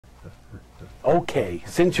Okay,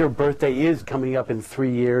 since your birthday is coming up in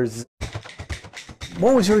 3 years,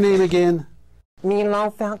 what was her name again? Milo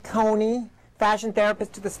Falcone, fashion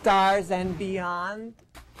therapist to the stars and beyond.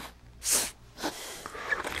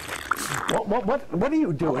 What are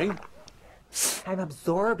you doing? I'm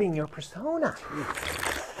absorbing your persona.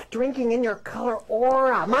 Drinking in your color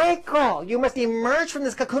aura. Michael, you must emerge from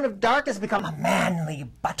this cocoon of darkness and become a manly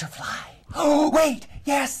butterfly. Oh, wait,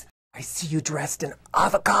 yes. I see you dressed in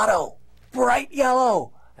avocado, bright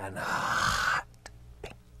yellow, and hot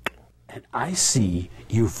pink. And I see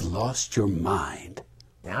you've lost your mind.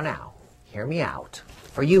 Now, hear me out.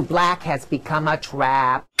 For you, black has become a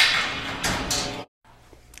trap.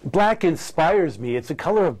 Black inspires me. It's a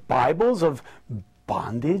color of Bibles, of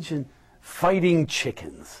bondage, and fighting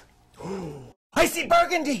chickens. I see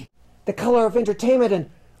burgundy, the color of entertainment, and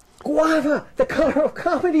guava, the color of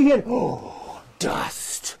comedy, and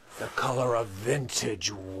dust, the color of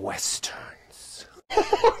vintage westerns.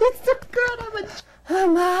 It's so good. Oh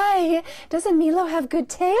my, doesn't Milo have good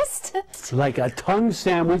taste? Like a tongue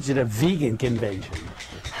sandwich at a vegan convention.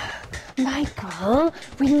 Michael,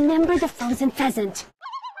 remember the frozen pheasant.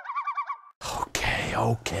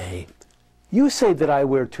 Okay. You say that I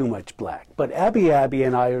wear too much black, but AbbeAbbe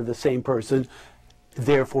and I are the same person,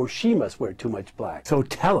 therefore she must wear too much black. So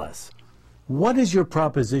tell us, what is your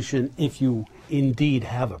proposition if you indeed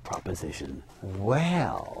have a proposition?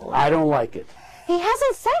 Well, I don't like it. He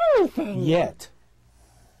hasn't said anything. Yet.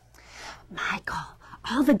 Michael,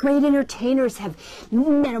 all the great entertainers have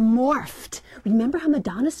metamorphed. Remember how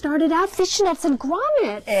Madonna started out? Fishnets and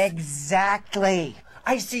grommets. Exactly.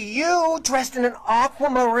 I see you dressed in an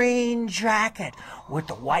aquamarine jacket with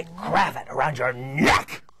the white cravat around your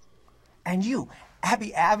neck. And you,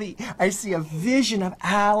 AbbeAbbe, I see a vision of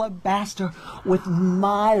alabaster with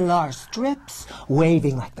mylar strips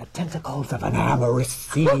waving like the tentacles of an amorous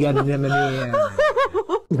sea anemone.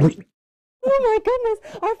 Oh my goodness,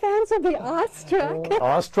 our fans will be awestruck.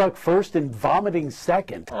 Awestruck first and vomiting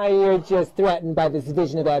second. You're just threatened by this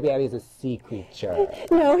vision of AbbeAbbe as a sea creature.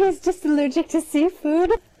 No, he's just allergic to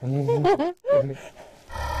seafood.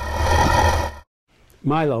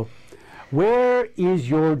 Milo, where is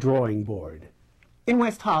your drawing board? In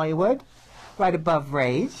West Hollywood, right above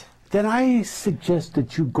Rage. Then I suggest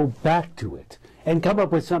that you go back to it and come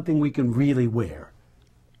up with something we can really wear.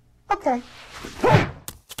 Okay.